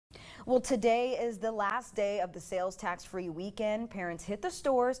Well, today is the last day of the sales tax-free weekend. Parents hit the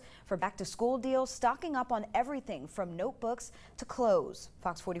stores for back-to-school deals, stocking up on everything from notebooks to clothes.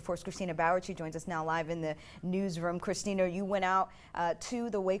 Fox 44's Christina Bauer, she joins us now live in the newsroom. Christina, you went out to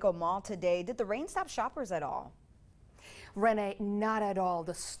the Waco Mall today. Did the rain stop shoppers at all? Renee, not at all.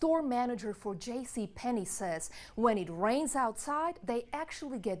 The store manager for JCPenney says when it rains outside, they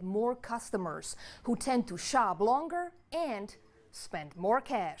actually get more customers who tend to shop longer and spend more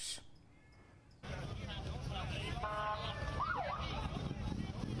cash.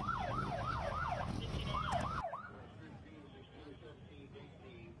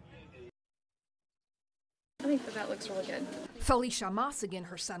 I think that looks really good. Felicia Mossig and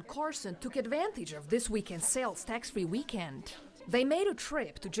her son Carson took advantage of this weekend's sales tax-free weekend. They made a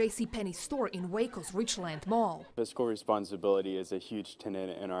trip to JCPenney's store in Waco's Richland Mall. Fiscal responsibility is a huge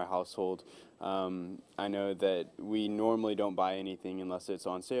tenet in our household. I know that we normally don't buy anything unless it's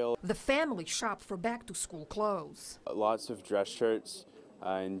on sale. The family shopped for back-to-school clothes. Lots of dress shirts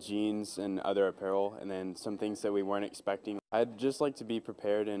and jeans and other apparel, and then some things that we weren't expecting. I'd just like to be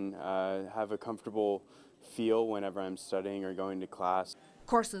prepared and have a comfortable feel whenever I'm studying or going to class.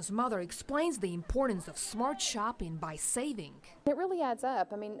 Carson's mother explains the importance of smart shopping by saving. It really adds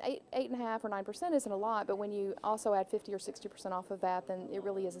up. I mean, 8.5% or 9% isn't a lot, but when you also add 50 or 60% off of that, then it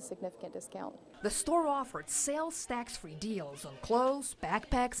really is a significant discount. The store offered sales tax-free deals on clothes,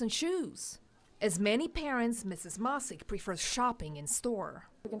 backpacks, and shoes. As many parents, Mrs. Mossig prefers shopping in store.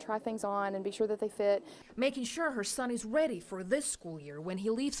 We can try things on and be sure that they fit. Making sure her son is ready for this school year when he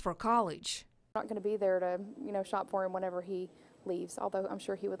leaves for college. I'm not going to be there to, shop for him whenever he leaves, although I'm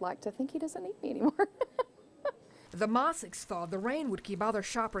sure he would like to think he doesn't need me anymore. The Mossigs thought the rain would keep other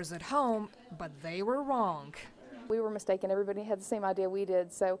shoppers at home, but they were wrong. We were mistaken. Everybody had the same idea we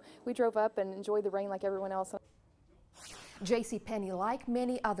did, so we drove up and enjoyed the rain like everyone else. JCPenney, like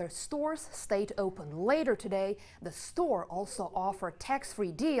many other stores, stayed open later today. The store also offered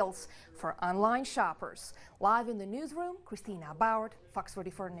tax-free deals for online shoppers. Live in the newsroom, Christina Bauer, Fox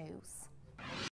 44 News.